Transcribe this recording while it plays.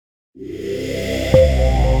Hello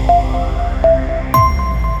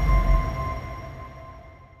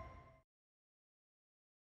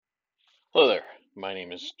there. My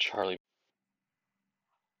name is Charlie.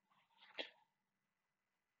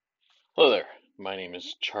 Hello there. My name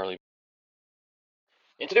is Charlie.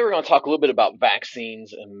 And today we're going to talk a little bit about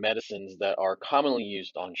vaccines and medicines that are commonly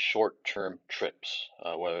used on short-term trips,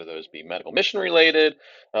 whether those be medical mission related,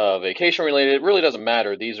 vacation related. It really doesn't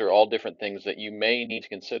matter. These are all different things that you may need to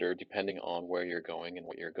consider depending on where you're going and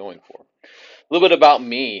what you're going for. A little bit about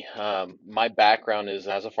me. My background is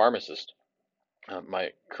as a pharmacist. My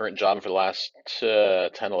current job for the last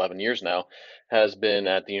 10, 11 years now has been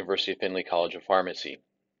at the University of Findlay College of Pharmacy.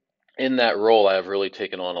 In that role, I have really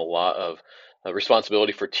taken on a lot of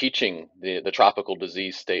responsibility for teaching the tropical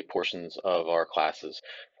disease state portions of our classes,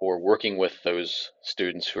 for working with those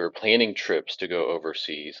students who are planning trips to go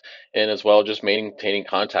overseas, and as well just maintaining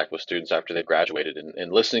contact with students after they've graduated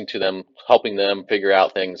and listening to them, helping them figure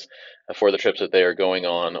out things for the trips that they are going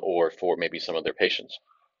on or for maybe some of their patients.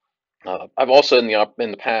 I've also in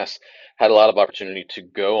the past had a lot of opportunity to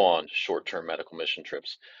go on short-term medical mission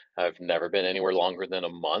trips. I've never been anywhere longer than a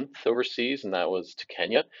month overseas, and that was to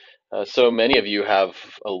Kenya. So many of you have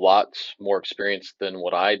a lot more experience than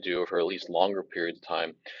what I do for at least longer periods of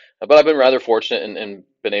time. But I've been rather fortunate and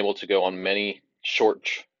been able to go on many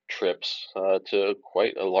trips to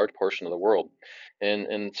quite a large portion of the world.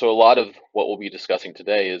 And so a lot of what we'll be discussing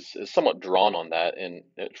today is somewhat drawn on that and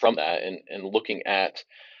from that and looking at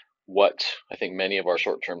what I think many of our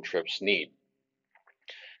short-term trips need.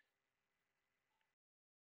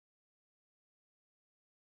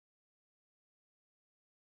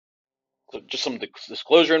 So just some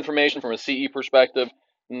disclosure information from a CE perspective.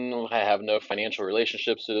 I have no financial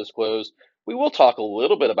relationships to disclose. We will talk a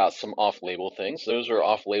little bit about some off-label things. Those are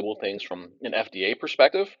off-label things from an FDA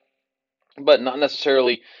perspective, but not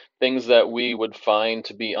necessarily things that we would find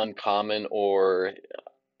to be uncommon or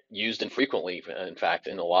used infrequently, in fact,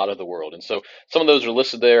 in a lot of the world. And so some of those are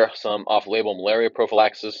listed there, some off-label malaria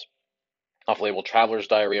prophylaxis, off-label traveler's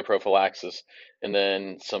diarrhea prophylaxis, and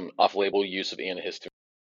then some off-label use of antihistamines.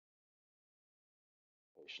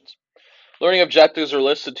 Learning objectives are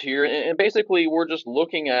listed here, and basically we're just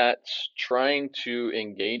looking at trying to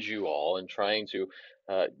engage you all and trying to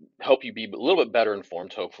uh, help you be a little bit better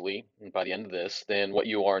informed, hopefully, by the end of this, than what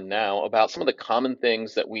you are now about some of the common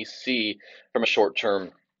things that we see from a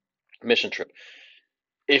short-term mission trip.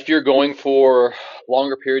 If you're going for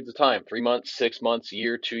longer periods of time, 3 months, 6 months,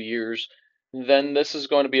 year, 2 years, then this is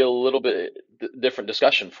going to be a little bit different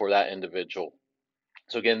discussion for that individual.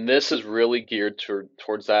 So again, this is really geared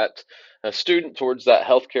towards that student, towards that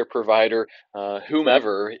healthcare provider,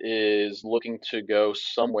 whomever is looking to go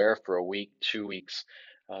somewhere for a week, 2 weeks,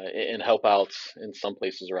 and help out in some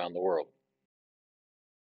places around the world.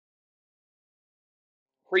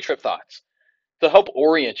 Pre-trip thoughts to help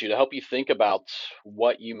orient you, to help you think about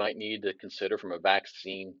what you might need to consider from a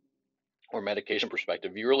vaccine or medication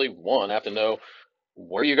perspective. You really, one, have to know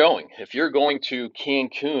where you're going. If you're going to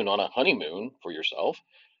Cancun on a honeymoon for yourself,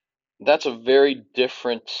 that's a very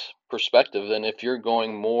different perspective than if you're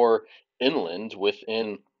going more inland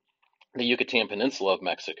within the Yucatan Peninsula of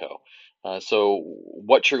Mexico. So,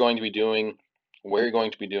 what you're going to be doing, where you're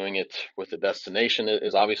going to be doing it with the destination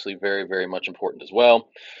is obviously very, very much important as well.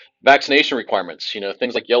 Vaccination requirements,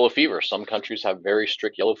 things like yellow fever. Some countries have very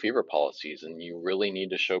strict yellow fever policies, and you really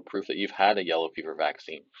need to show proof that you've had a yellow fever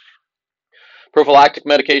vaccine. Prophylactic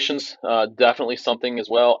medications, definitely something as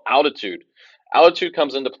well. Altitude. Altitude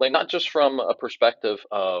comes into play not just from a perspective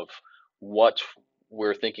of what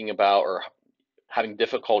we're thinking about or having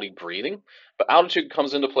difficulty breathing, but altitude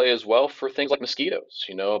comes into play as well for things like mosquitoes.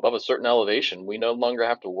 Above a certain elevation, we no longer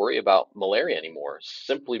have to worry about malaria anymore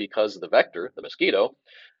simply because the vector, the mosquito,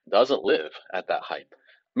 doesn't live at that height.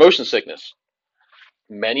 Motion sickness.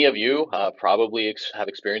 Many of you probably have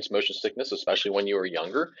experienced motion sickness, especially when you were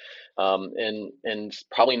younger, and it's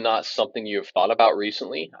probably not something you've thought about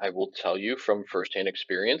recently. I will tell you from firsthand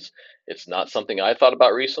experience, it's not something I thought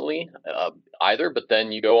about recently either. But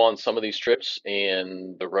then you go on some of these trips,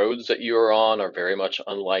 and the roads that you are on are very much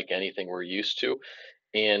unlike anything we're used to.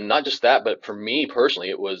 And not just that, but for me personally,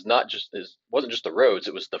 it wasn't just the roads,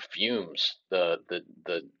 it was the fumes, the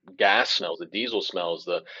gas smells, the diesel smells,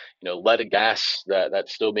 the leaded gas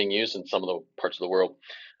that's still being used in some of the parts of the world.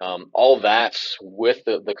 All of that with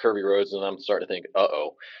the curvy roads, and I'm starting to think,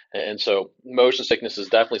 uh-oh. And so motion sickness is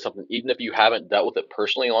definitely something, even if you haven't dealt with it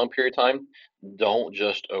personally a long period of time, don't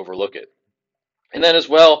just overlook it. And then as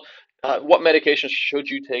well, what medications should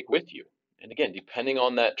you take with you? And again, depending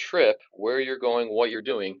on that trip, where you're going, what you're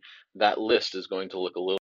doing, that list is going to look a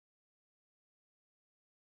little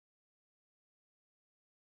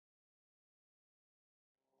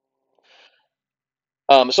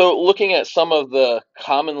So looking at some of the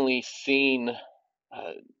commonly seen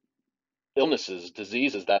uh, illnesses,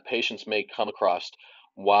 diseases that patients may come across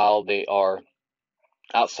while they are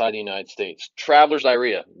outside the United States. Traveler's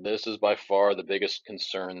diarrhea. This is by far the biggest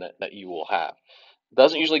concern that you will have.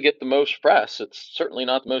 Doesn't usually get the most press. It's certainly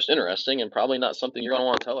not the most interesting and probably not something you're going to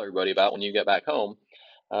want to tell everybody about when you get back home.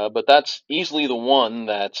 But that's easily the one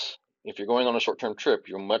that, if you're going on a short-term trip,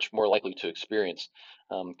 you're much more likely to experience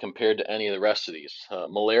compared to any of the rest of these.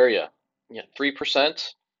 Malaria, yeah,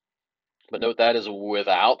 3%, but note that is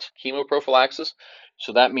without chemoprophylaxis.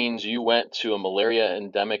 So that means you went to a malaria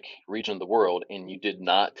endemic region of the world and you did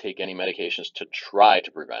not take any medications to try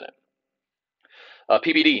to prevent it.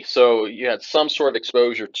 PPD, so you had some sort of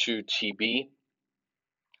exposure to TB,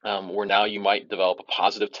 where now you might develop a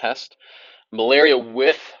positive test. Malaria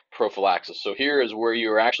with prophylaxis. So here is where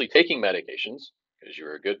you're actually taking medications because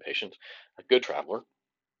you're a good patient, a good traveler,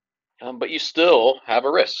 but you still have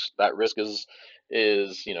a risk. That risk is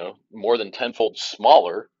more than tenfold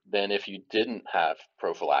smaller than if you didn't have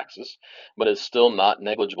prophylaxis, but it's still not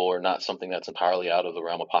negligible or not something that's entirely out of the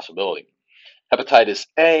realm of possibility. Hepatitis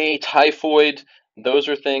A, typhoid, those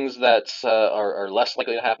are things that are less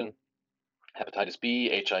likely to happen. Hepatitis B,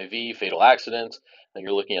 HIV, fatal accidents, and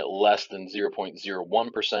you're looking at less than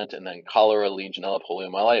 0.01%, and then cholera, Legionella,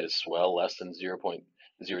 poliomyelitis, well, less than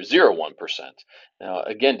 0.001%. Now,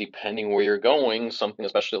 again, depending where you're going, something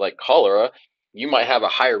especially like cholera, you might have a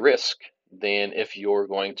higher risk than if you're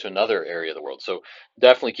going to another area of the world. So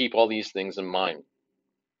definitely keep all these things in mind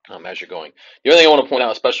as you're going. The other thing I want to point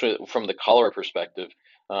out, especially from the cholera perspective,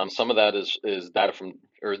 some of that is data from,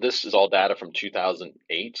 or this is all data from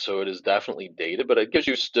 2008, so it is definitely dated, but it gives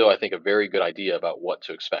you still, I think, a very good idea about what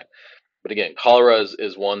to expect. But again, cholera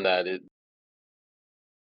is one that it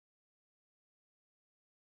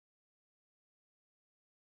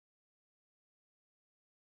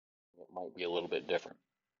might be a little bit different.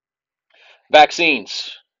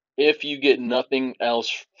 Vaccines. If you get nothing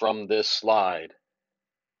else from this slide,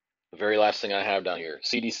 the very last thing I have down here,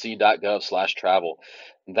 cdc.gov/travel.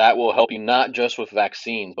 That will help you not just with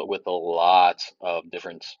vaccines, but with a lot of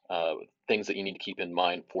different things that you need to keep in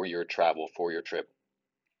mind for your travel, for your trip.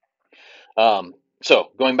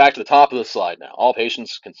 So going back to the top of the slide now, all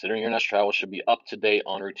patients considering international travel should be up to date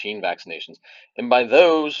on routine vaccinations. And by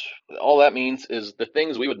those, all that means is the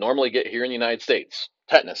things we would normally get here in the United States: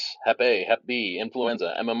 tetanus, Hep A, Hep B,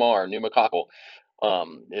 influenza, MMR, pneumococcal.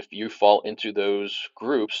 If you fall into those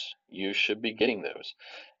groups, you should be getting those.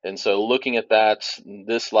 And so looking at that,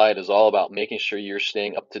 this slide is all about making sure you're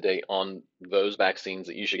staying up to date on those vaccines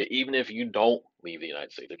that you should get, even if you don't leave the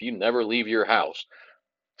United States. If you never leave your house,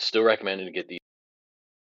 still recommended to get these.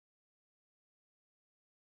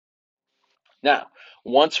 Now,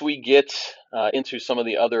 once we get into some of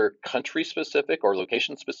the other country specific or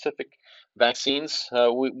location specific vaccines,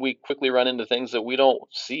 we quickly run into things that we don't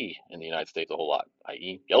see in the United States a whole lot,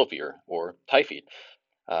 i.e., yellow fever or typhoid.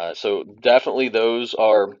 So definitely those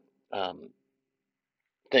are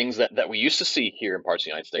things that we used to see here in parts of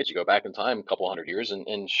the United States. You go back in time a couple hundred years,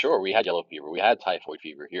 and sure, we had yellow fever, we had typhoid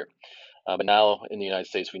fever here. But now in the United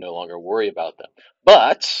States, we no longer worry about them.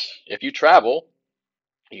 But if you travel,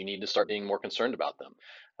 you need to start being more concerned about them.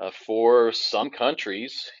 For some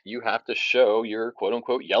countries, you have to show your quote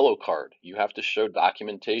unquote yellow card. You have to show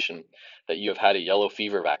documentation that you have had a yellow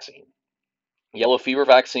fever vaccine. Yellow fever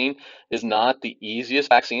vaccine is not the easiest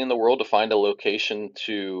vaccine in the world to find a location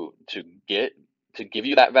to get to give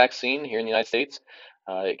you that vaccine here in the United States.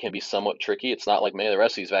 It can be somewhat tricky. It's not like many of the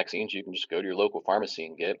rest of these vaccines you can just go to your local pharmacy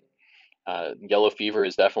and get. Yellow fever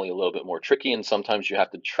is definitely a little bit more tricky, and sometimes you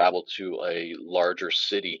have to travel to a larger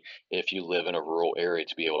city if you live in a rural area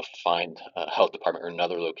to be able to find a health department or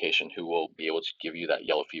another location who will be able to give you that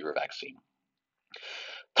yellow fever vaccine.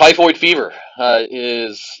 Typhoid fever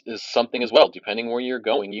is something as well. Depending where you're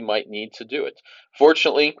going, you might need to do it.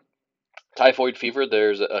 Fortunately, typhoid fever,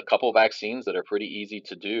 there's a couple of vaccines that are pretty easy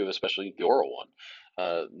to do, especially the oral one.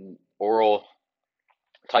 Oral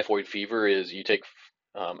typhoid fever is you take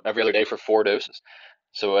every other day for 4 doses.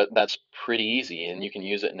 So that's pretty easy, and you can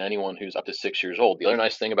use it in anyone who's up to 6 years old. The other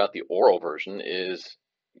nice thing about the oral version is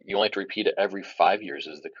you only have to repeat it every 5 years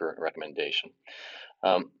is the current recommendation.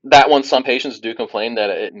 That one, some patients do complain that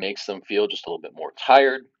it makes them feel just a little bit more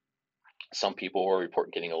tired. Some people will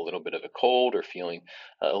report getting a little bit of a cold or feeling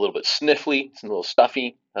a little bit sniffly, it's a little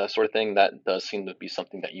stuffy, sort of thing. That does seem to be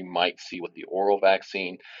something that you might see with the oral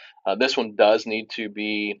vaccine. This one does need to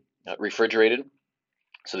be refrigerated.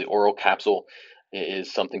 So the oral capsule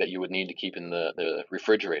is something that you would need to keep in the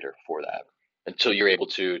refrigerator for that until you're able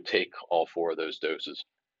to take all 4 of those doses.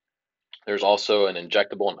 There's also an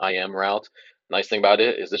injectable and IM route Nice thing about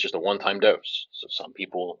it is it's just a one-time dose. So some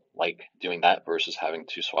people like doing that versus having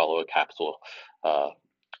to swallow a capsule uh,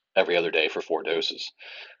 every other day for 4 doses.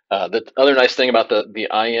 The other nice thing about the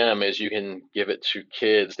IM is you can give it to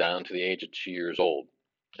kids down to the age of 2 years old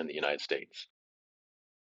in the United States.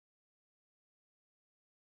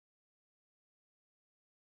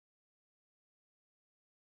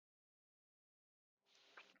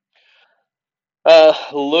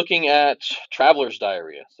 Looking at traveler's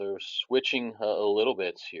diarrhea, so switching a little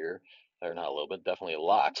bit here, or not a little bit, definitely a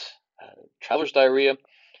lot. Traveler's diarrhea,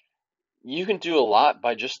 you can do a lot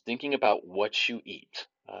by just thinking about what you eat.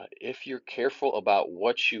 If you're careful about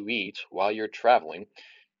what you eat while you're traveling,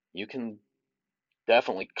 you can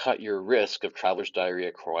definitely cut your risk of traveler's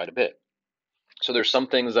diarrhea quite a bit. So there's some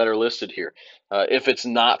things that are listed here. If it's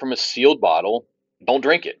not from a sealed bottle, don't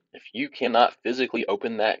drink it. If you cannot physically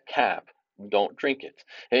open that cap, don't drink it.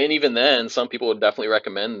 And even then, some people would definitely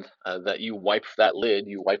recommend that you wipe that lid,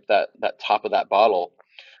 you wipe that top of that bottle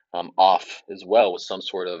off as well with some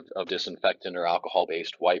sort of disinfectant or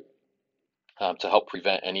alcohol-based wipe to help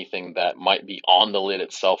prevent anything that might be on the lid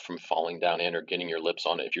itself from falling down in or getting your lips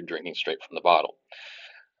on it if you're drinking straight from the bottle.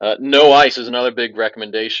 No ice is another big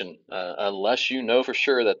recommendation. Unless you know for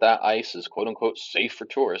sure that that ice is quote unquote safe for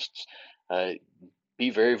tourists, uh, be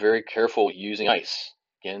very, very careful using ice.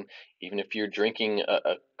 Again, even if you're drinking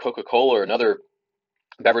a Coca-Cola or another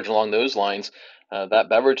beverage along those lines, that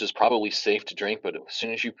beverage is probably safe to drink, but as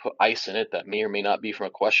soon as you put ice in it that may or may not be from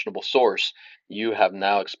a questionable source, you have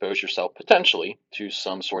now exposed yourself potentially to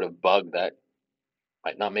some sort of bug that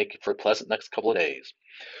might not make it for a pleasant next couple of days.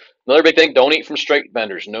 Another big thing, don't eat from street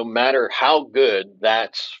vendors. No matter how good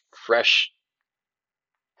that fresh,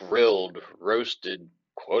 grilled, roasted,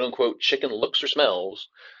 quote unquote chicken looks or smells,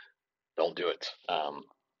 don't do it.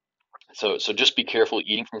 So just be careful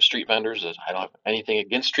eating from street vendors. I don't have anything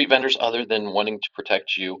against street vendors other than wanting to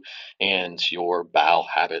protect you and your bowel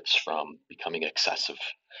habits from becoming excessive.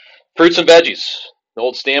 Fruits and veggies, the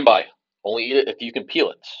old standby. Only eat it if you can peel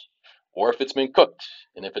it, or if it's been cooked.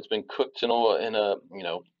 And if it's been cooked in a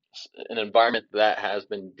an environment that has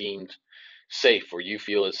been deemed safe, or you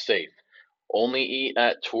feel is safe. Only eat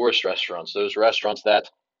at tourist restaurants. Those restaurants that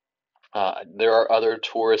there are other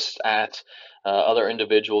tourists at, other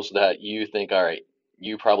individuals that you think, all right,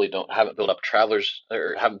 you probably don't haven't built up travelers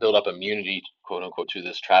or haven't built up immunity, quote unquote, to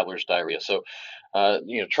this traveler's diarrhea. So,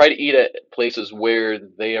 try to eat at places where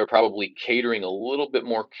they are probably catering a little bit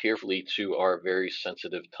more carefully to our very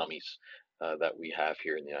sensitive tummies that we have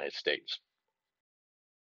here in the United States.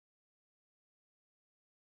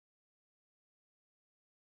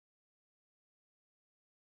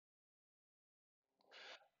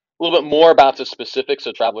 A little bit more about the specifics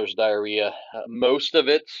of traveler's diarrhea. Most of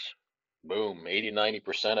it, boom, 80,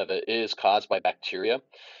 90% of it is caused by bacteria.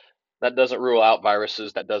 That doesn't rule out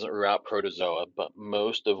viruses, that doesn't rule out protozoa, but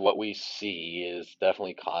most of what we see is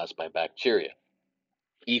definitely caused by bacteria.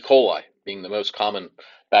 E. coli being the most common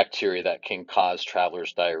bacteria that can cause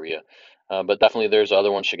traveler's diarrhea. But definitely there's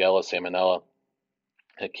other ones, Shigella, Salmonella,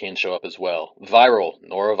 it can show up as well. Viral,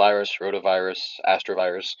 norovirus, rotavirus,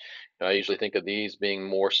 astrovirus. I usually think of these being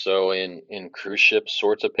more so in cruise ship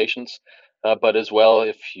sorts of patients, but as well,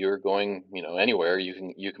 if you're going, anywhere, you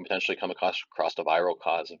can potentially come across a viral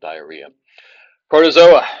cause of diarrhea.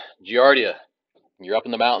 Protozoa, Giardia. You're up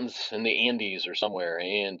in the mountains in the Andes or somewhere,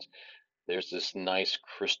 and there's this nice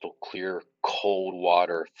crystal clear cold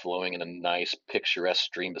water flowing in a nice picturesque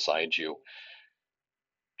stream beside you.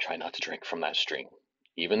 Try not to drink from that stream.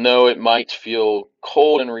 Even though it might feel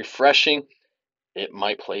cold and refreshing, it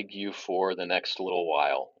might plague you for the next little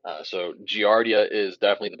while. So Giardia is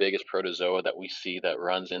definitely the biggest protozoa that we see that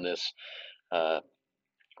runs in this uh,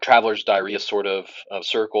 traveler's diarrhea sort of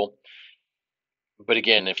circle. But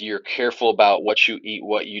again, if you're careful about what you eat,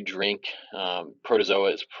 what you drink,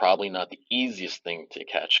 protozoa is probably not the easiest thing to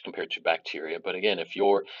catch compared to bacteria. But again, if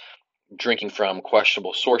you're drinking from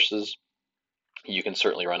questionable sources, you can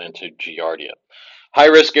certainly run into Giardia. High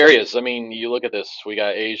risk areas. I mean, you look at this, we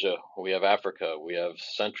got Asia, we have Africa, we have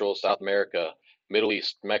Central, South America, Middle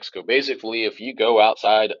East, Mexico. Basically, if you go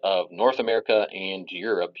outside of North America and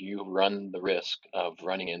Europe, you run the risk of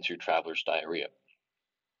running into traveler's diarrhea.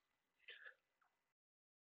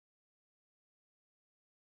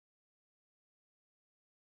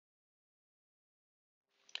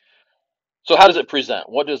 So, how does it present?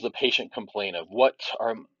 What does the patient complain of? What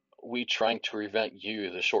are we trying to prevent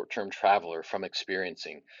you, the short term traveler, from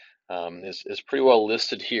experiencing? Is pretty well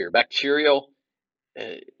listed here. Bacterial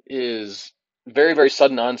is very, very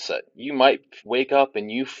sudden onset. You might wake up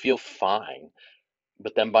and you feel fine,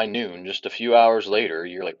 but then by noon, just a few hours later,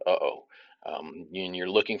 you're like, uh-oh. And you're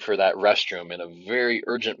looking for that restroom in a very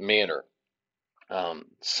urgent manner.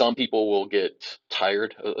 Some people will get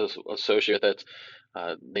tired associated with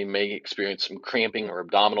it. They may experience some cramping or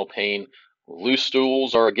abdominal pain. Loose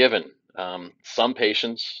stools are a given. Some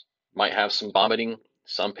patients might have some vomiting.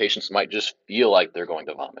 Some patients might just feel like they're going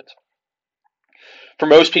to vomit. For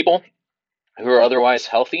most people who are otherwise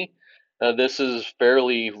healthy, this is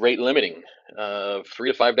fairly rate limiting, 3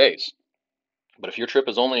 to 5 days. But if your trip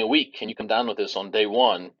is only a week and you come down with this on day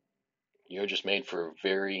one, you're just made for a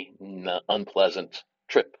very unpleasant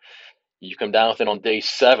trip. You come down with it on day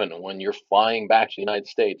 7 when you're flying back to the United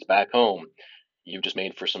States, back home. You've just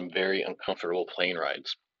made for some very uncomfortable plane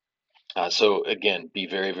rides. So again, be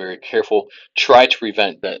very, very careful. Try to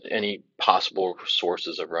prevent that any possible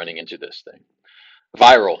sources of running into this thing.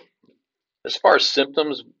 Viral. As far as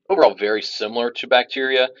symptoms, overall very similar to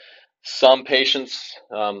bacteria. Some patients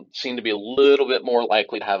seem to be a little bit more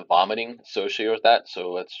likely to have vomiting associated with that.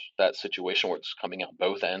 So that's that situation where it's coming out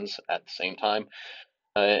both ends at the same time,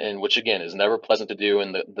 and which again is never pleasant to do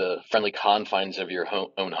in the friendly confines of your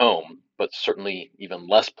own home, but certainly even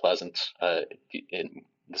less pleasant in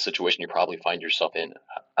the situation you probably find yourself in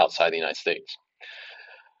outside the United States.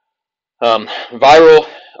 Viral,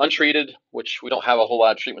 untreated, which we don't have a whole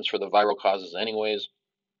lot of treatments for the viral causes anyways,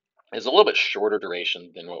 is a little bit shorter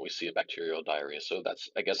duration than what we see of bacterial diarrhea. So that's,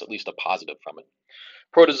 I guess, at least a positive from it.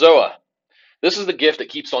 Protozoa. This is the gift that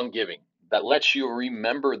keeps on giving, that lets you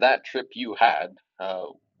remember that trip you had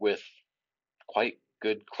with quite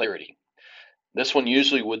good clarity. This one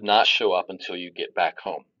usually would not show up until you get back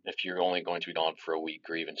home if you're only going to be gone for a week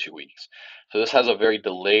or even 2 weeks. So this has a very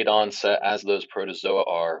delayed onset, as those protozoa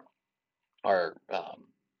are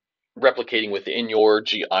replicating within your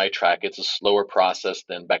GI tract. It's a slower process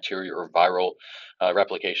than bacteria or viral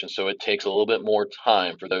replication, so it takes a little bit more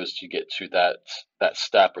time for those to get to that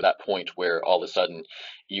step or that point where all of a sudden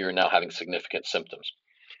you're now having significant symptoms.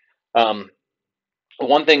 Um,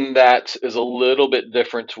 One thing that is a little bit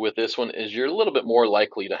different with this one is you're a little bit more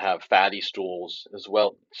likely to have fatty stools as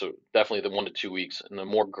well. So definitely the 1 to 2 weeks and the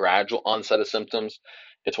more gradual onset of symptoms.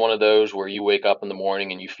 It's one of those where you wake up in the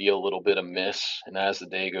morning and you feel a little bit amiss, and as the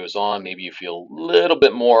day goes on, maybe you feel a little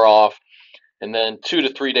bit more off, and then 2 to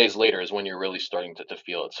 3 days later is when you're really starting to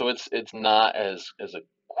feel it. So it's not as a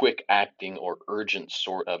quick acting or urgent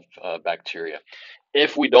sort of bacteria.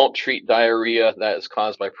 If we don't treat diarrhea that is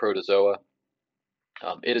caused by protozoa,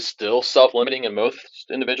 it is still self-limiting in most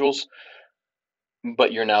individuals,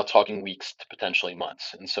 but you're now talking weeks to potentially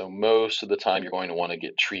months. And so most of the time you're going to want to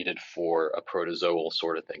get treated for a protozoal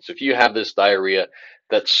sort of thing. So if you have this diarrhea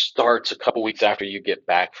that starts a couple weeks after you get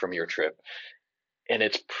back from your trip and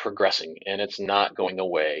it's progressing and it's not going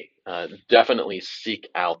away, definitely seek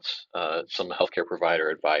out some healthcare provider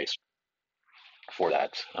advice for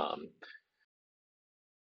that.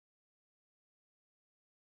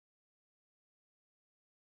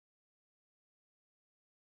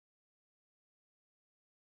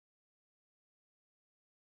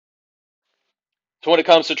 So when it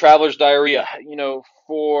comes to traveler's diarrhea,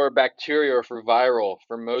 for bacteria or for viral,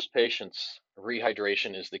 for most patients,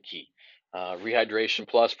 rehydration is the key. Rehydration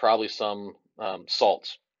plus probably some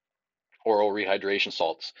salts, oral rehydration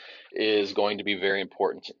salts, is going to be very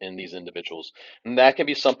important in these individuals. And that can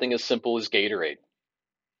be something as simple as Gatorade.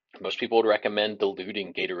 Most people would recommend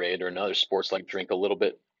diluting Gatorade or another sports like drink a little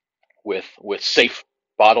bit with safe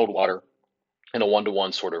bottled water in a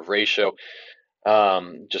 1-to-1 sort of ratio,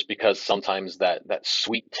 just because sometimes that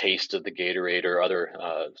sweet taste of the Gatorade or other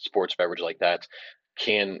sports beverage like that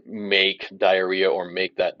can make diarrhea or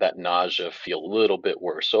make that nausea feel a little bit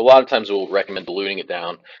worse. So a lot of times we'll recommend diluting it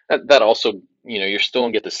down. That also, you're still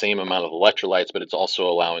gonna get the same amount of electrolytes, but it's also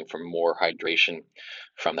allowing for more hydration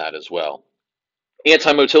from that as well.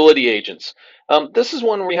 Anti-motility agents. This is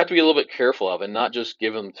one where you have to be a little bit careful of and not just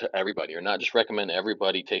give them to everybody or not just recommend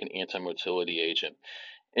everybody take an anti-motility agent.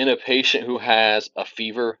 In a patient who has a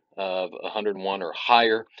fever of 101 or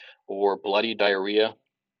higher or bloody diarrhea,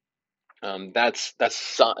 those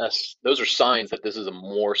are signs that this is a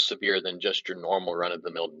more severe than just your normal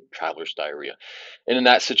run-of-the-mill traveler's diarrhea. And in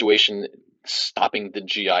that situation, stopping the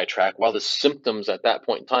GI tract while the symptoms at that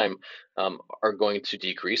point in time are going to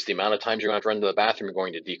decrease, the amount of times you're going to have to run to the bathroom are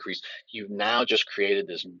going to decrease. You've now just created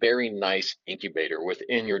this very nice incubator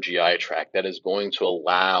within your GI tract that is going to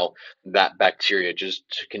allow that bacteria just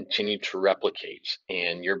to continue to replicate.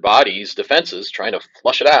 And your body's defenses trying to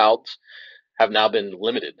flush it out have now been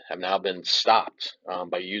limited, have now been stopped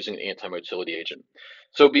by using an anti-motility agent.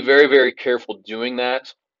 So be very, very careful doing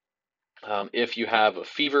that if you have a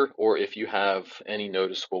fever or if you have any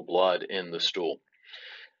noticeable blood in the stool.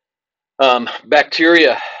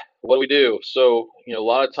 Bacteria. what do we do? So, a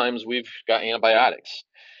lot of times we've got antibiotics.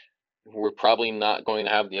 We're probably not going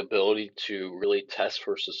to have the ability to really test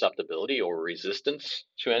for susceptibility or resistance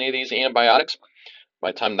to any of these antibiotics.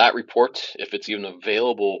 By the time that report, if it's even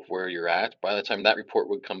available where you're at, by the time that report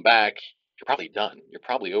would come back, you're probably done. You're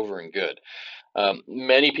probably over and good.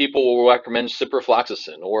 Many people will recommend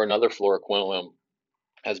ciprofloxacin or another fluoroquinolone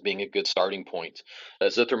as being a good starting point.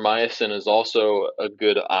 Azithromycin is also a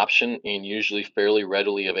good option and usually fairly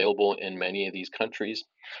readily available in many of these countries.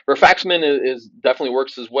 Rifaximin is definitely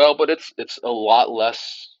works as well, but it's a lot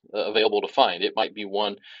less available to find. It might be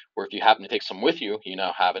one where if you happen to take some with you, you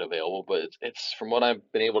now have it available. But it's from what I've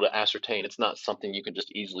been able to ascertain, it's not something you can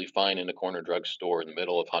just easily find in a corner drugstore in the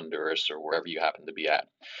middle of Honduras or wherever you happen to be at.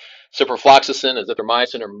 Ciprofloxacin and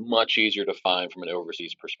azithromycin are much easier to find from an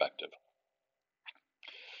overseas perspective.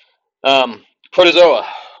 Um, Protozoa.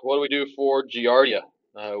 What do we do for Giardia?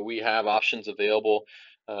 We have options available.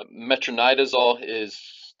 Metronidazole is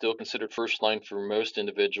still considered first line for most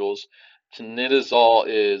individuals. Tinidazole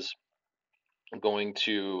is going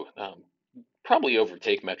to probably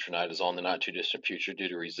overtake metronidazole in the not too distant future due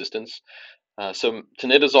to resistance. So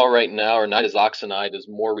tinidazole right now, or nitazoxanide, is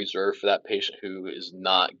more reserved for that patient who is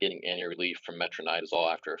not getting any relief from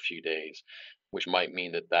metronidazole after a few days, which might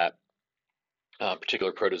mean that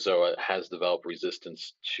particular protozoa has developed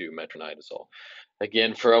resistance to metronidazole.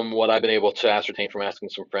 Again, from what I've been able to ascertain from asking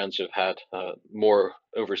some friends who've had more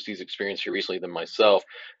overseas experience here recently than myself,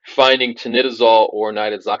 finding tinidazole or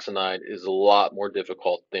nitazoxanide is a lot more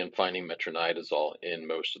difficult than finding metronidazole in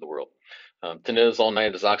most of the world. Tinidazole,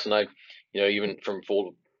 nitazoxanide, even from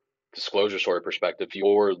full disclosure sort of perspective,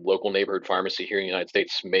 your local neighborhood pharmacy here in the United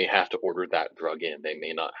States may have to order that drug in. They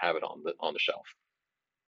may not have it on the shelf.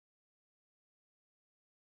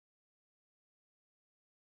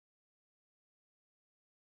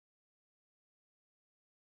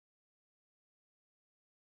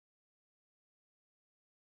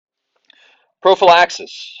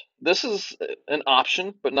 Prophylaxis. This is an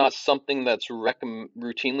option, but not something that's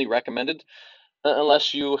routinely recommended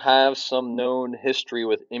unless you have some known history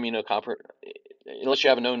with unless you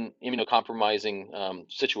have a known immunocompromising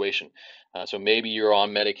situation. So maybe you're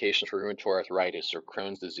on medication for rheumatoid arthritis or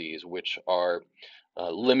Crohn's disease, which are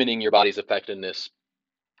limiting your body's effectiveness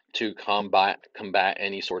to combat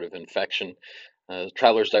any sort of infection.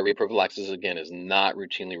 Traveler's diarrhea prophylaxis again is not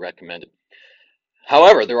routinely recommended.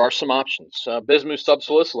 However, there are some options. Bismuth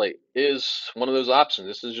subsalicylate is one of those options.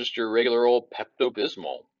 This is just your regular old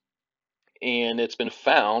Pepto-Bismol. And it's been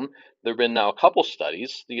found, there have been now a couple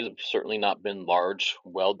studies. These have certainly not been large,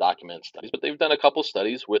 well-documented studies, but they've done a couple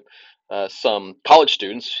studies with some college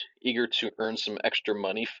students eager to earn some extra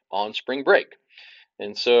money on spring break.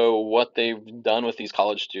 And so what they've done with these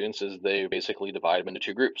college students is they basically divide them into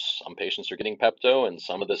two groups. Some patients are getting Pepto, and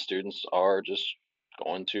some of the students are just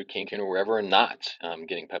going to Cancun or wherever and not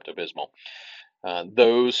getting Pepto-Bismol.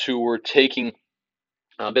 Those who were taking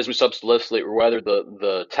bismuth subsalicylate, or whether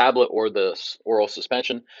the tablet or the oral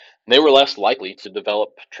suspension, they were less likely to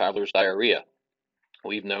develop traveler's diarrhea.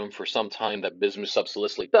 We've known for some time that bismuth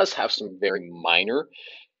subsalicylate does have some very minor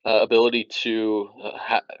ability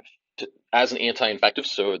as an anti-infective,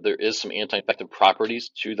 so there is some anti-infective properties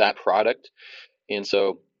to that product, and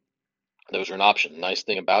so those are an option. The nice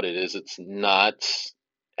thing about it is it's not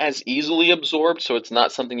as easily absorbed, so it's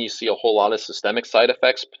not something you see a whole lot of systemic side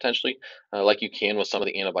effects potentially, like you can with some of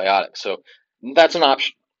the antibiotics. So that's an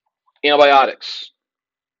option. Antibiotics,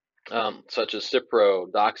 such as Cipro,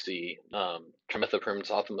 Doxy, trimethoprim,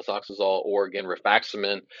 methoxazole, or again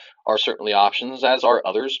rifaximin, are certainly options, as are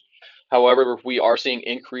others. However, we are seeing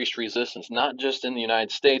increased resistance, not just in the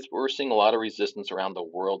United States, but we're seeing a lot of resistance around the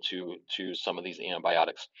world to some of these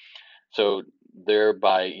antibiotics. So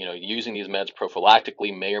thereby, using these meds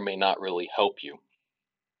prophylactically may or may not really help you,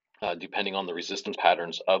 depending on the resistance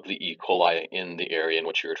patterns of the E. coli in the area in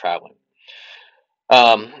which you're traveling.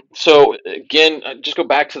 So again, just go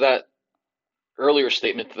back to that earlier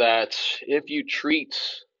statement that if you treat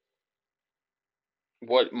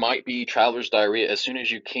what might be traveler's diarrhea as soon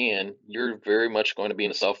as you can, you're very much going to be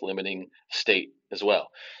in a self-limiting state as well.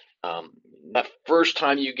 Um, that first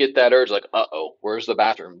time you get that urge, like, uh-oh, where's the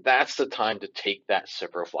bathroom? That's the time to take that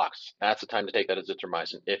ciprofloxacin. That's the time to take that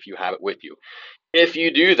azithromycin if you have it with you. If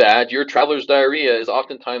you do that, your traveler's diarrhea is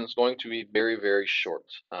oftentimes going to be very, very short.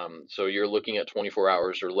 So you're looking at 24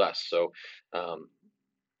 hours or less. So um,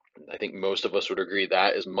 I think most of us would agree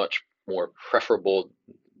that is much more preferable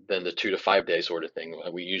than the 2 to 5 day sort of thing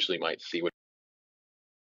we usually might see with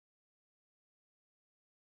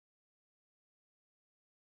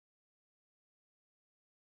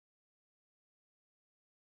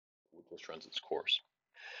just runs its course.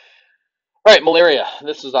 All right, malaria.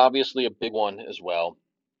 This is obviously a big one as well.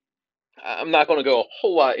 I'm not going to go a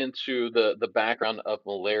whole lot into the background of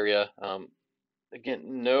malaria.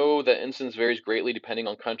 Again, know that incidence varies greatly depending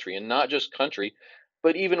on country, and not just country,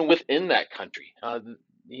 but even within that country.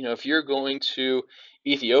 If you're going to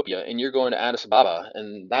Ethiopia and you're going to Addis Ababa,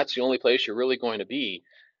 and that's the only place you're really going to be,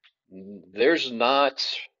 there's not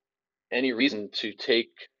any reason to take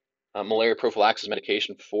malaria prophylaxis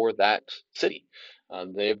medication for that city.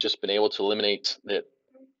 They've just been able to eliminate that.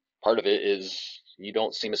 Part of it is you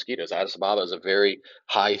don't see mosquitoes. Addis Ababa is a very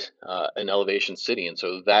high in elevation city, and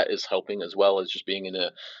so that is helping as well as just being in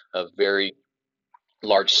a very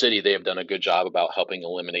large city. They have done a good job about helping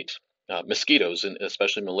eliminate mosquitoes, and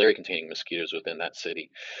especially malaria-containing mosquitoes within that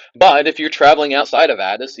city. But if you're traveling outside of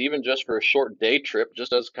Addis, even just for a short day trip,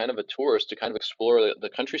 just as kind of a tourist to kind of explore the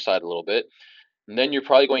countryside a little bit, and then you're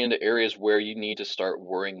probably going into areas where you need to start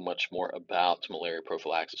worrying much more about malaria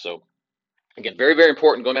prophylaxis. So again, very, very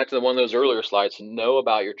important. Going back to one of those earlier slides, know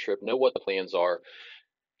about your trip, know what the plans are.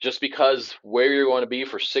 Just because where you're going to be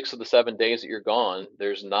for 6 of the 7 days that you're gone,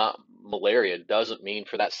 there's not malaria, doesn't mean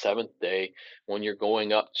for that seventh day, when you're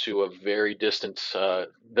going up to a very distant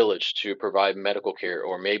village to provide medical care,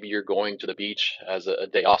 or maybe you're going to the beach as a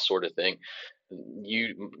day off sort of thing,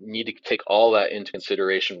 you need to take all that into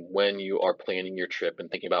consideration when you are planning your trip and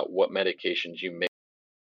thinking about what medications you may.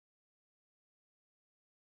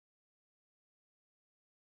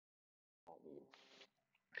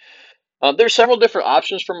 There's several different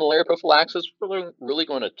options for malaria prophylaxis. We're really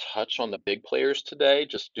going to touch on the big players today,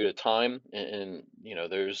 just due to time, and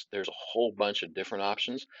there's a whole bunch of different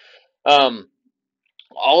options. Um,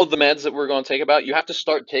 all of the meds that we're going to take about, you have to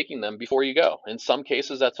start taking them before you go. In some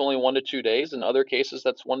cases, that's only 1 to 2 days. In other cases,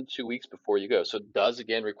 that's 1 to 2 weeks before you go. So it does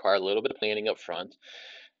again require a little bit of planning up front.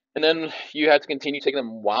 And then you have to continue taking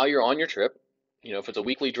them while you're on your trip. If it's a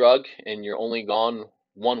weekly drug and you're only gone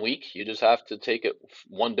 1 week, you just have to take it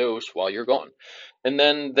one dose while you're gone. And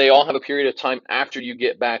then they all have a period of time after you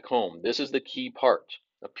get back home. This is the key part.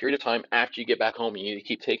 A period of time after you get back home, you need to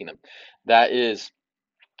keep taking them. That is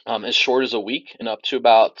as short as a week and up to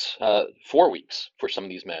about 4 weeks for some of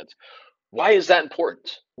these meds. Why is that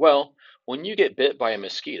important? Well, when you get bit by a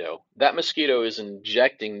mosquito, that mosquito is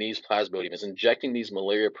injecting these plasmodium, is injecting these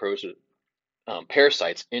malaria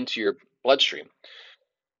parasites into your bloodstream.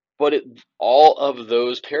 But all of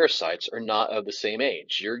those parasites are not of the same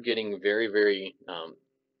age. You're getting very, very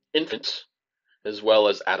infant, as well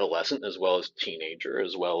as adolescent, as well as teenager,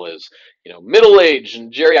 as well as middle age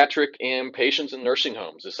and geriatric and patients in nursing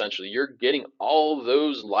homes. Essentially, you're getting all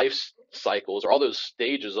those life cycles or all those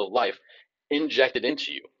stages of life injected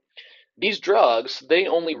into you. These drugs, they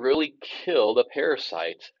only really kill the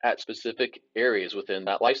parasite at specific areas within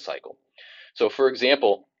that life cycle. So, for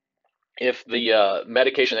example, if the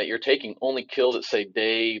medication that you're taking only kills at say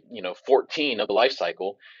day 14 of the life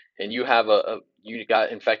cycle, and you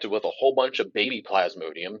got infected with a whole bunch of baby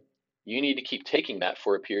plasmodium, you need to keep taking that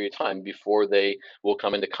for a period of time before they will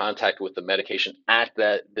come into contact with the medication at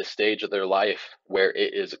this stage of their life where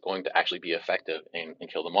it is going to actually be effective and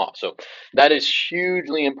kill them off. So that is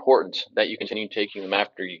hugely important that you continue taking them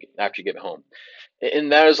after you get home.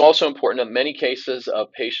 And that is also important in many cases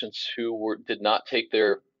of patients who did not take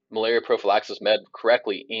their malaria prophylaxis med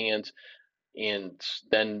correctly and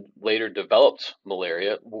then later developed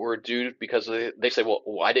malaria were due because they say, well,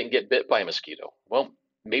 I didn't get bit by a mosquito. Well,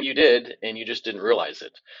 maybe you did and you just didn't realize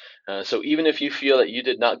it. So even if you feel that you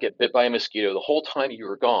did not get bit by a mosquito the whole time you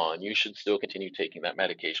were gone, you should still continue taking that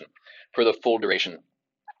medication for the full duration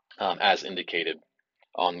as indicated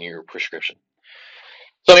on your prescription.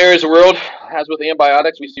 Some areas of the world, as with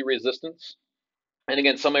antibiotics, we see resistance. And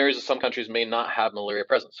again, some areas of some countries may not have malaria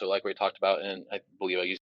present. So, like we talked about, and I believe I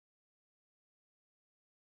used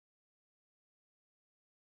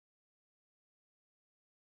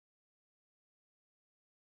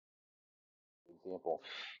an example,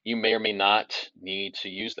 you may or may not need to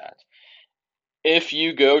use that. If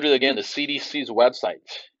you go to, again, the CDC's website,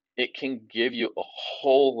 it can give you a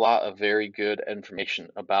whole lot of very good information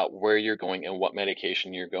about where you're going and what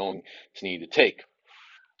medication you're going to need to take.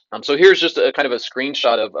 So here's just a kind of a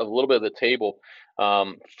screenshot of a little bit of the table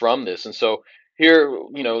from this. And so here,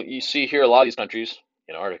 you see here a lot of these countries,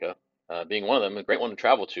 Antarctica being one of them, a great one to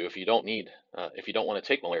travel to if you don't want to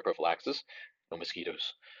take malaria prophylaxis, no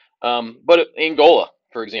mosquitoes. But Angola,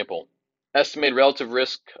 for example, estimated relative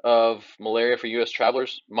risk of malaria for U.S.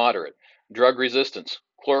 travelers, moderate. Drug resistance,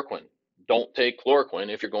 chloroquine. Don't take chloroquine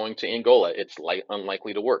if you're going to Angola. It's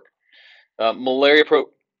unlikely to work. Malaria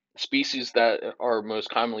species that are most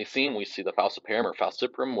commonly seen, we see the falciparum or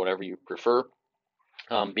falciparum, whatever you prefer.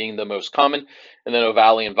 being the most common, and then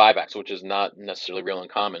Ovali and Vivax, which is not necessarily real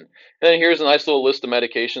uncommon. And then here's a nice little list of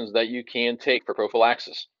medications that you can take for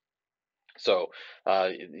prophylaxis. So,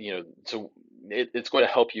 so it's going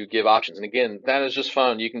to help you give options. And again, that is just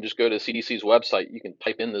fun. You can just go to CDC's website. You can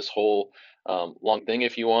type in this whole long thing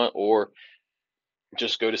if you want, or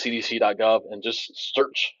just go to cdc.gov and just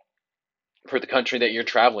search for the country that you're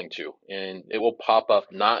traveling to, and it will pop up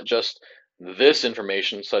not just this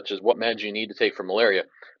information, such as what meds you need to take for malaria,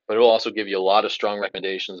 but it will also give you a lot of strong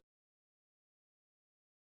recommendations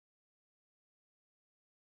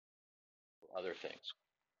for other things.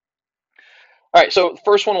 All right, so the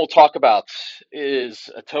first one we'll talk about is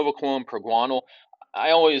atovaquone proguanil.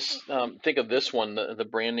 I always think of this one. The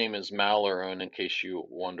brand name is Malarone, in case you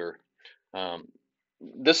wonder. Um,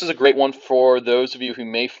 this is a great one for those of you who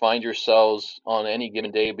may find yourselves on any given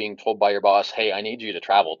day being told by your boss, "Hey, I need you to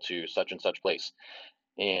travel to such and such place,"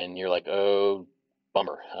 and you're like, "Oh,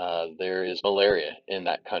 bummer. There is malaria in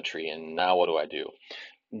that country, and now what do I do?"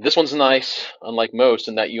 This one's nice, unlike most,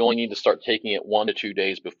 in that you only need to start taking it 1 to 2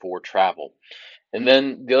 days before travel. And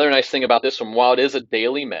then the other nice thing about this one, while it is a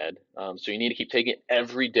daily med, so you need to keep taking it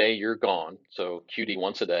every day you're gone, so QD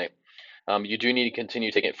once a day, you do need to continue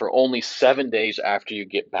taking it for only 7 days after you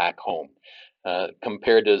get back home,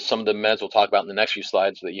 compared to some of the meds we'll talk about in the next few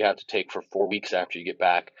slides that you have to take for 4 weeks after you get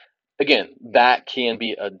back. Again, that can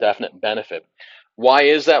be a definite benefit. Why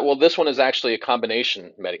is that? Well, this one is actually a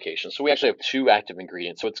combination medication. So we actually have two active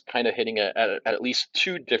ingredients. So it's kind of hitting at least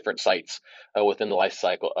two different sites within the life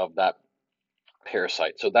cycle of that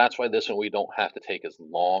parasite. So that's why this one we don't have to take as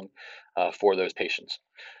long for those patients.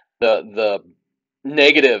 The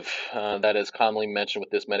negative that is commonly mentioned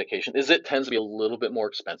with this medication is it tends to be a little bit more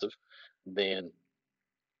expensive than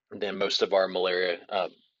most of our malaria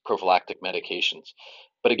prophylactic medications.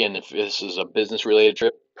 But again, if this is a business related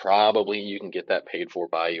trip, probably you can get that paid for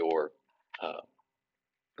by your uh,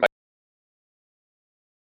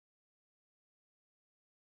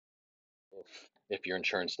 if your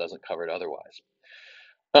insurance doesn't cover it otherwise.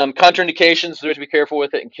 Contraindications, we have to be careful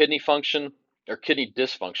with it, and kidney function or kidney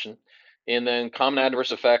dysfunction. And then common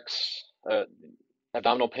adverse effects,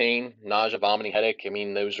 abdominal pain, nausea, vomiting, headache. I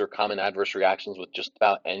mean, those are common adverse reactions with just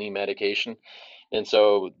about any medication. And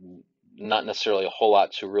so, not necessarily a whole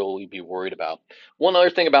lot to really be worried about. One other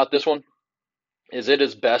thing about this one is it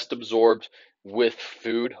is best absorbed with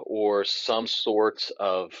food or some sort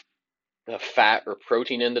of fat or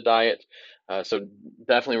protein in the diet. So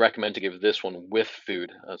definitely recommend to give this one with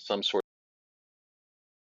food, some sort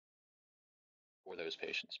for those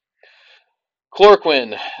patients.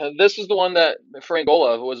 Chloroquine. This is the one that for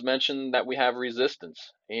Angola was mentioned that we have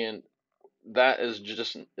resistance, and that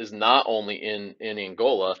is not only in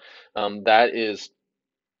Angola, that is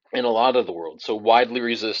in a lot of the world. So widely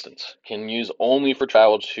resistant, can use only for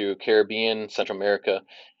travel to Caribbean, Central America,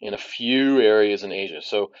 and a few areas in Asia.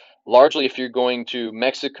 So largely, if you're going to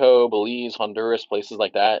Mexico, Belize, Honduras, places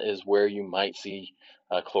like that, is where you might see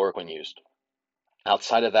chloroquine used.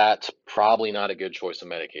 Outside of that, probably not a good choice of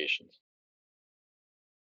medications.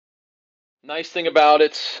 Nice thing about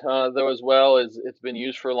it, though, as well, is it's been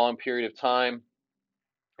used for a long period of time.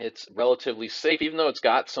 It's relatively safe, even though it's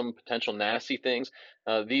got some potential nasty things.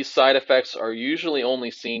 These side effects are usually only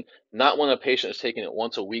seen not when a patient is taking it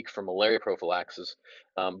once a week for malaria prophylaxis,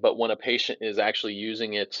 but when a patient is actually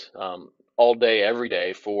using it all day, every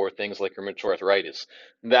day for things like rheumatoid arthritis.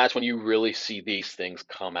 That's when you really see these things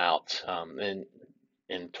come out. And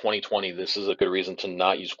in 2020, this is a good reason to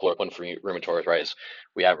not use chloroquine for rheumatoid arthritis.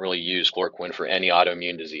 We haven't really used chloroquine for any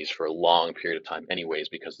autoimmune disease for a long period of time, anyways,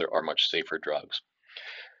 because there are much safer drugs.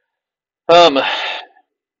 Um,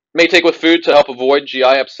 may take with food to help avoid GI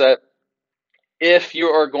upset. If you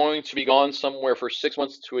are going to be gone somewhere for 6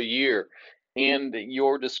 months to a year, and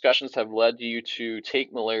your discussions have led you to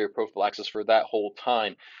take malaria prophylaxis for that whole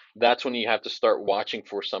time, that's when you have to start watching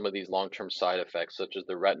for some of these long-term side effects, such as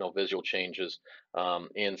the retinal visual changes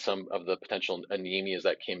and some of the potential anemias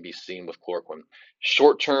that can be seen with chloroquine.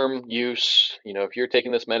 Short-term use, if you're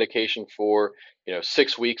taking this medication for,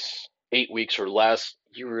 6 weeks, 8 weeks or less,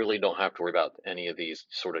 you really don't have to worry about any of these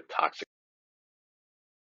sort of toxic.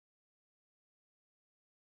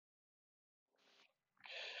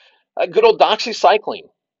 Good old doxycycline.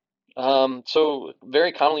 So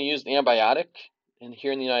very commonly used antibiotic in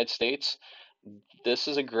here in the United States. This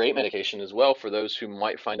is a great medication as well for those who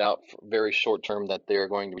might find out very short term that they're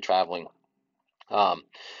going to be traveling. Um,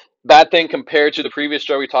 Bad thing compared to the previous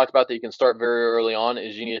drug we talked about that you can start very early on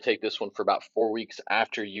is you need to take this one for about 4 weeks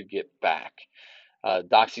after you get back.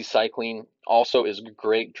 Doxycycline also is a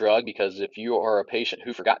great drug because if you are a patient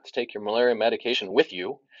who forgot to take your malaria medication with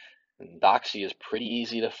you, Doxy is pretty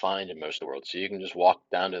easy to find in most of the world, so you can just walk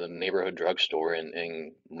down to the neighborhood drugstore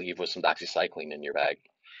and leave with some doxycycline in your bag.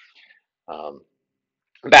 Um,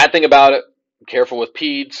 Bad thing about it, careful with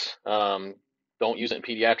peds. Don't use it in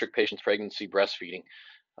pediatric patients, pregnancy, breastfeeding.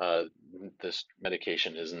 Uh, this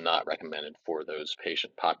medication is not recommended for those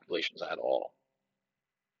patient populations at all.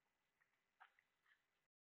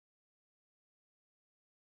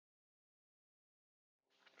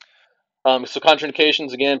 So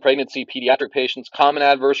contraindications again, pregnancy, pediatric patients, common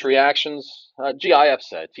adverse reactions, GI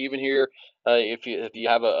upset. Even here, if you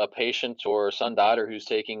have a patient or son daughter who's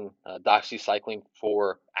taking doxycycline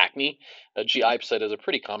for acne, GI upset is a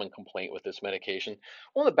pretty common complaint with this medication.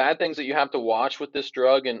 One of the bad things that you have to watch with this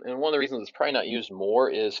drug, and one of the reasons it's probably not used more,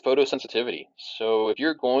 is photosensitivity. So if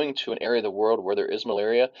you're going to an area of the world where there is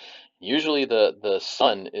malaria, usually the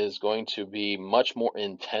sun is going to be much more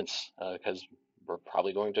intense because we're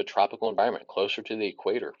probably going to a tropical environment closer to the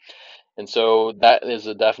equator. And so that is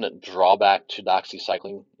a definite drawback to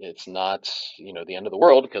doxycycline. It's not, the end of the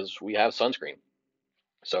world because we have sunscreen.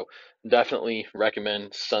 So definitely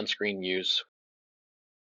recommend sunscreen use.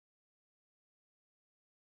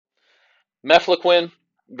 Mefloquine,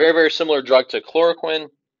 very, very similar drug to chloroquine.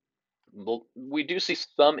 We do see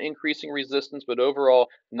some increasing resistance, but overall,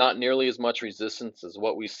 not nearly as much resistance as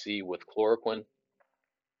what we see with chloroquine.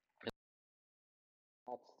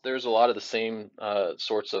 There's a lot of the same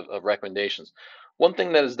sorts of recommendations. One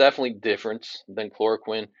thing that is definitely different than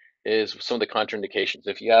chloroquine is some of the contraindications.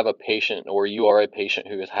 If you have a patient or you are a patient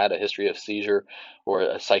who has had a history of seizure or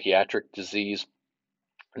a psychiatric disease,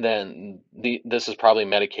 then this is probably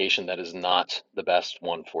medication that is not the best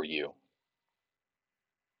one for you.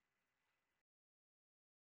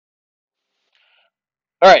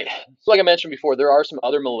 All right. So, like I mentioned before, there are some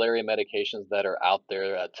other malaria medications that are out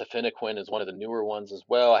there. Tafenoquine is one of the newer ones as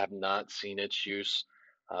well. I have not seen its use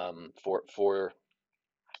for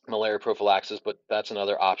malaria prophylaxis, but that's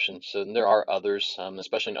another option. So there are others,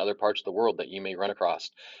 especially in other parts of the world, that you may run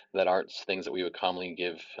across that aren't things that we would commonly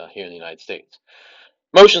give here in the United States.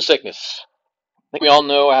 Motion sickness. I think we all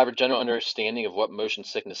know, I have a general understanding of what motion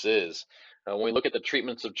sickness is. When we look at the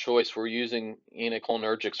treatments of choice, we're using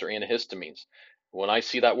anticholinergics or antihistamines. When I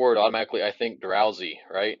see that word, automatically I think drowsy,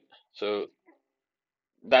 right? So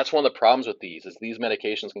that's one of the problems with these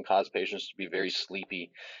medications can cause patients to be very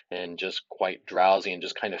sleepy and just quite drowsy and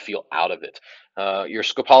just kind of feel out of it. Your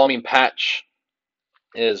scopolamine patch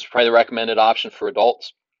is probably the recommended option for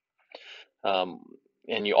adults. Um,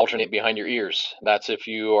 and you alternate behind your ears. That's if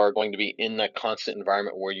you are going to be in that constant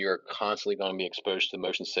environment where you're constantly going to be exposed to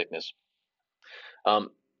motion sickness. Um,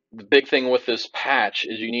 the big thing with this patch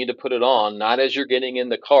is you need to put it on not as you're getting in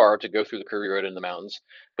the car to go through the curvy road in the mountains,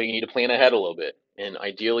 but you need to plan ahead a little bit. And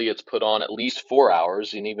ideally, it's put on at least 4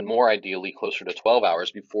 hours, and even more ideally, closer to 12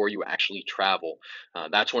 hours before you actually travel.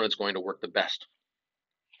 That's when it's going to work the best.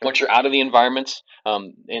 Once you're out of the environment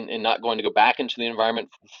and not going to go back into the environment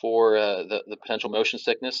for the potential motion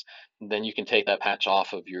sickness, then you can take that patch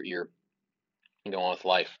off of your ear and go on with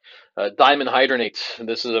life. Diamond hydronate.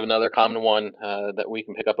 This is another common one that we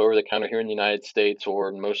can pick up over the counter here in the United States or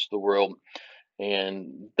in most of the world.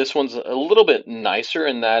 And this one's a little bit nicer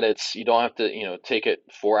in that it's you don't have to take it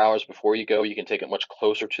 4 hours before you go. You can take it much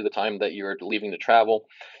closer to the time that you're leaving to travel.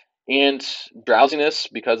 And drowsiness,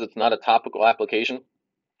 because it's not a topical application,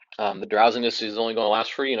 the drowsiness is only going to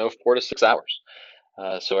last for 4 to 6 hours.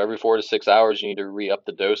 So every 4 to 6 hours, you need to re-up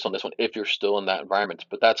the dose on this one if you're still in that environment.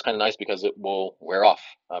 But that's kind of nice because it will wear off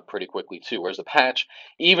pretty quickly too. Whereas the patch,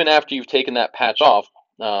 even after you've taken that patch off,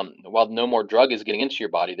 while no more drug is getting into your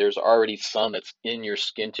body, there's already some that's in your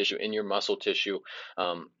skin tissue, in your muscle tissue,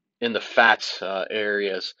 in the fat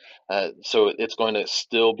areas. So it's going to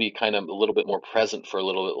still be kind of a little bit more present for a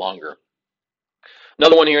little bit longer.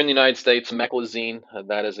 Another one here in the United States, meclizine.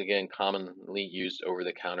 That is again commonly used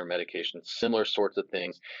over-the-counter medication. Similar sorts of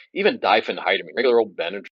things. Even diphenhydramine, regular old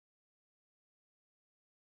Benadryl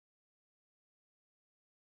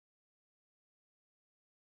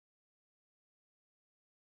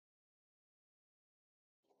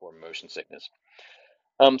for motion sickness.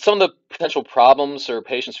 Some of the potential problems or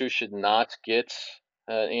patients who should not get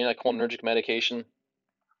anticholinergic medication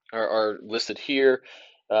are listed here.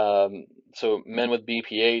 So men with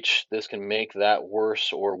BPH, this can make that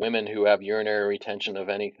worse, or women who have urinary retention of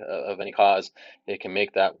any cause, it can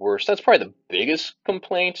make that worse. That's probably the biggest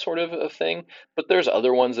complaint sort of thing. But there's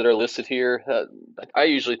other ones that are listed here. I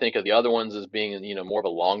usually think of the other ones as being more of a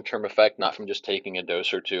long-term effect, not from just taking a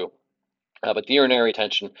dose or two. But the urinary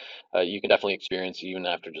retention, you can definitely experience even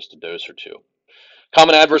after just a dose or two.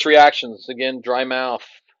 Common adverse reactions, again, dry mouth,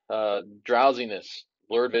 drowsiness,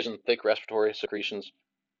 blurred vision, thick respiratory secretions.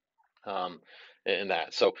 um, in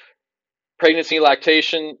that. So pregnancy,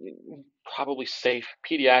 lactation, probably safe.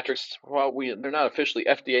 Pediatrics, while they're not officially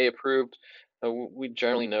FDA approved, we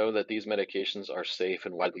generally know that these medications are safe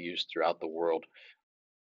and widely used throughout the world,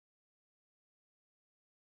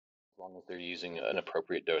 as long as they're using an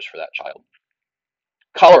appropriate dose for that child.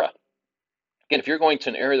 Cholera. Again, if you're going to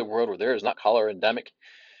an area of the world where there is not cholera endemic,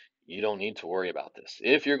 you don't need to worry about this.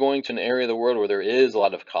 If you're going to an area of the world where there is a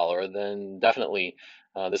lot of cholera, then definitely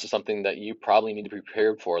this is something that you probably need to be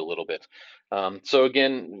prepared for a little bit. So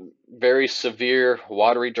again, very severe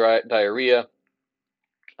watery diarrhea,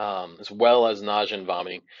 as well as nausea and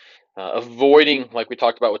vomiting. Avoiding, like we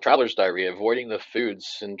talked about with traveler's diarrhea, avoiding the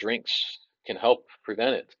foods and drinks can help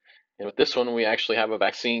prevent it. And with this one, we actually have a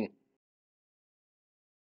vaccine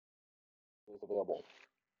available.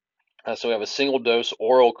 So we have a single dose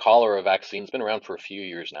oral cholera vaccine. It's been around for a few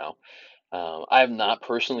years now. I have not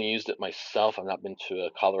personally used it myself. I've not been to a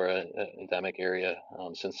cholera endemic area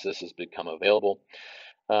since this has become available.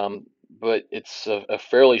 Um, but it's a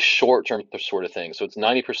fairly short-term sort of thing. So it's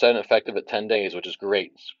 90% effective at 10 days, which is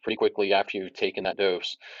great. It's pretty quickly after you've taken that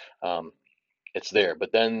dose, um, it's there.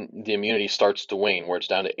 But then the immunity starts to wane, where it's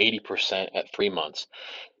down to 80% at 3 months.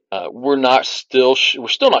 We're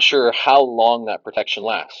still not sure how long that protection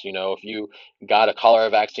lasts. You know, if you got a cholera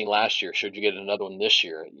vaccine last year, should you get another one this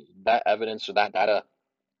year? That evidence or that data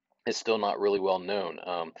is still not really well known.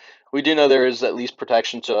 We do know there is at least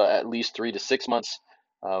protection to at least 3 to 6 months.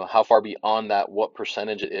 How far beyond that, what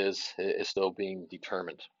percentage it is still being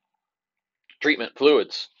determined. Treatment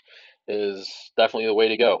fluids is definitely the way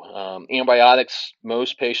to go. Antibiotics,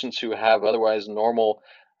 most patients who have otherwise normal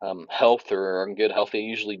health or are in good health, they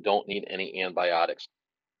usually don't need any antibiotics.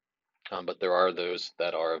 But there are those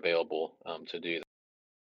that are available to do that.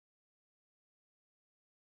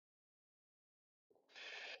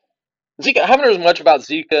 Zika, I haven't heard much about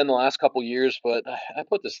Zika in the last couple years, but I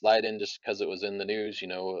put this slide in just because it was in the news,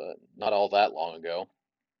 not all that long ago.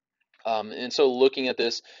 And so looking at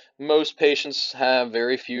this, most patients have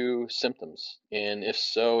very few symptoms, and if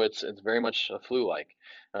so, it's very much a flu-like.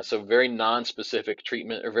 So very non-specific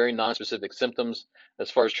treatment or very non-specific symptoms.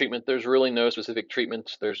 As far as treatment, there's really no specific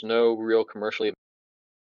treatment. There's no real commercially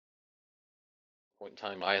point in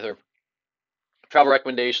time either. Travel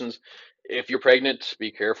recommendations: if you're pregnant, be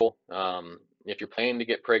careful. If you're planning to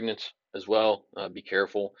get pregnant as well, be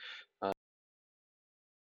careful. Uh,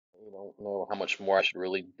 I don't know how much more I should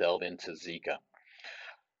really delve into Zika.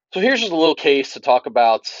 So here's just a little case to talk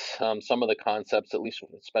about some of the concepts, at least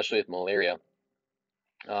especially with malaria,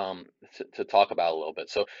 to talk about a little bit.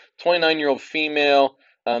 So 29-year-old female,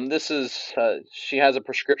 she has a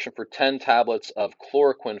prescription for 10 tablets of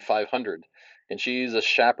chloroquine 500, and she's a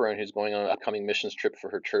chaperone who's going on an upcoming missions trip for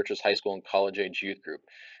her church's high school and college age youth group.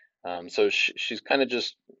 So she's kind of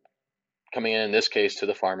just coming in this case to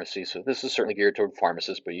the pharmacy. So this is certainly geared toward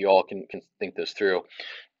pharmacists, but you all can think this through.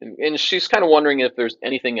 And she's kind of wondering if there's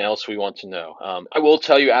anything else we want to know. I will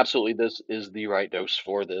tell you absolutely this is the right dose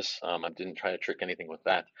for this. I didn't try to trick anything with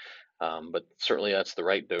that, but certainly that's the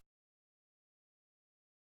right dose.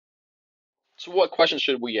 So what questions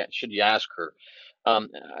should you ask her?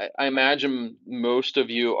 I imagine most of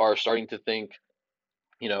you are starting to think,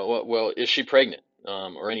 well, is she pregnant,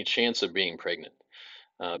 or any chance of being pregnant?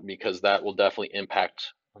 Because that will definitely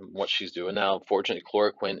impact what she's doing. Now, fortunately,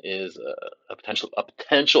 chloroquine is a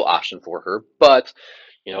potential option for her, but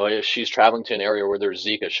if she's traveling to an area where there's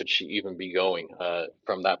Zika, should she even be going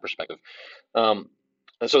from that perspective? Um,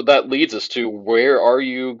 and so that leads us to, where are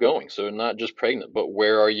you going? So not just pregnant, but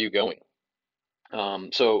where are you going?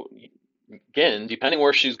 So again, depending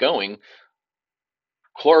where she's going,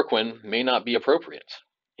 chloroquine may not be appropriate.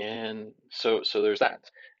 And so there's that.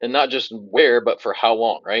 And not just where, but for how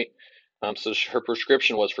long, right? So her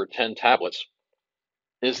prescription was for 10 tablets.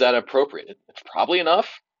 Is that appropriate? It's probably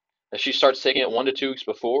enough. If she starts taking it 1 to 2 weeks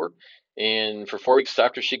before, and for 4 weeks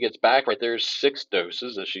after she gets back, right, there's 6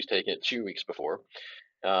 doses if she's taking it 2 weeks before.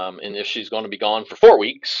 And if she's going to be gone for 4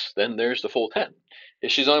 weeks, then there's the full 10.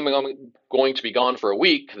 If she's only going to be gone for a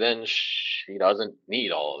week, then she doesn't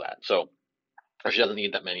need all of that. So, or she doesn't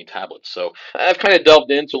need that many tablets. So I've kind of delved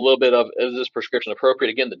into a little bit of, is this prescription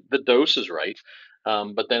appropriate? Again, the dose is right,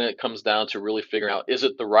 but then it comes down to really figuring out, is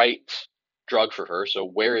it the right drug for her? So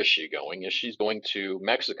where is she going? If she's going to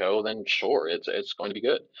Mexico, then sure, it's going to be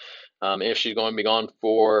good. If she's going to be gone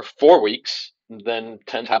for 4 weeks, then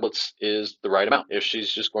 10 tablets is the right amount. If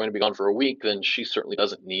she's just going to be gone for a week, then she certainly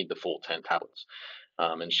doesn't need the full 10 tablets.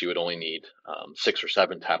 And she would only need 6 or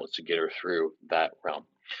 7 tablets to get her through that realm.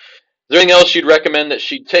 Is there anything else you'd recommend that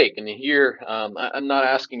she'd take? And here, I'm not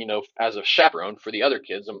asking, as a chaperone for the other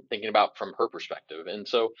kids. I'm thinking about from her perspective. And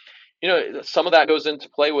so, some of that goes into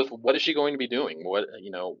play with what is she going to be doing?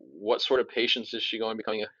 What sort of patients is she going to be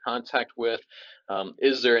coming in contact with?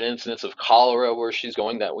 Is there an incidence of cholera where she's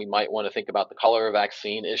going that we might want to think about the cholera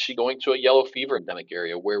vaccine? Is she going to a yellow fever endemic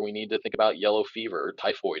area where we need to think about yellow fever or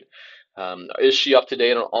typhoid? Is she up to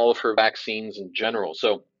date on all of her vaccines in general?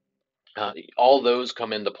 So all those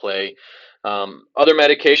come into play. Other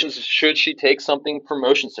medications, should she take something for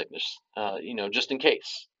motion sickness, just in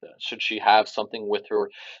case? Should she have something with her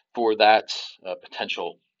for that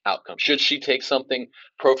potential outcome? Should she take something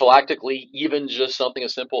prophylactically, even just something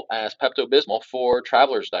as simple as Pepto-Bismol for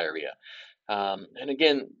traveler's diarrhea? And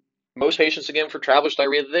again, most patients, again, for traveler's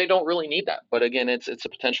diarrhea, they don't really need that. But again, it's a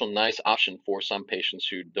potential nice option for some patients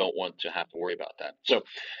who don't want to have to worry about that. So,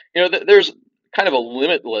 there's kind of a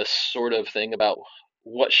limitless sort of thing about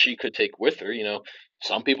what she could take with her.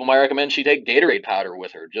 Some people might recommend she take Gatorade powder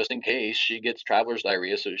with her just in case she gets traveler's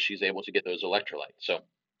diarrhea, so she's able to get those electrolytes.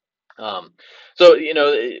 Um,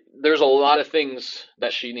 there's a lot of things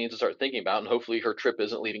that she needs to start thinking about, and hopefully her trip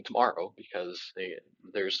isn't leaving tomorrow because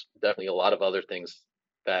there's definitely a lot of other things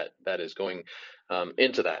that is going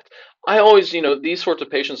into that. I always, these sorts of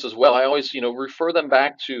patients as well. I always, refer them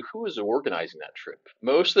back to who is organizing that trip.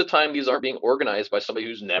 Most of the time, these aren't being organized by somebody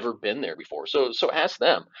who's never been there before. So ask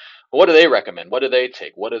them, what do they recommend? What do they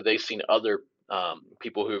take? What have they seen other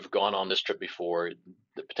people who've gone on this trip before?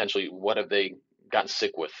 Potentially, what have they gotten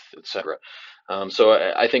sick with, etc. So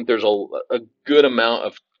I think there's a good amount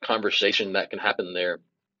of conversation that can happen there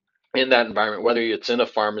in that environment, whether it's in a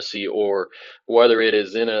pharmacy or whether it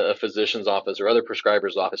is in a physician's office or other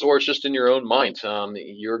prescriber's office, or it's just in your own mind.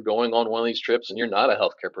 You're going on one of these trips and you're not a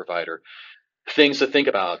healthcare provider. Things to think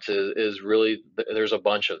about is really there's a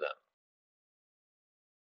bunch of them.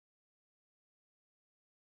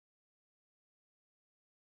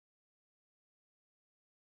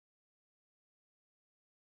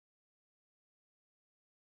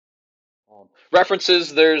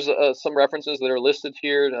 References, there's some references that are listed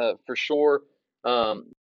here for sure. Um,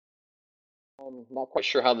 I'm not quite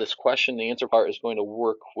sure how this question, the answer part, is going to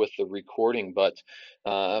work with the recording, but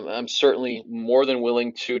I'm certainly more than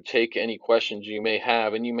willing to take any questions you may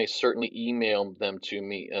have, and you may certainly email them to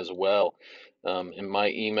me as well. And my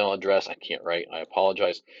email address, I can't write, I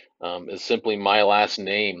apologize, is simply my last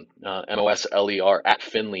name, Mosler at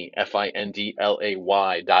Finley, Findlay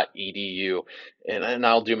 .edu. And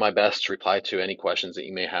I'll do my best to reply to any questions that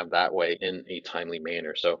you may have that way in a timely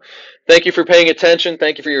manner. So thank you for paying attention.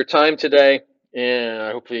 Thank you for your time today. And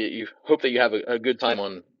I hope that you have a good time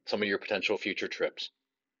on some of your potential future trips.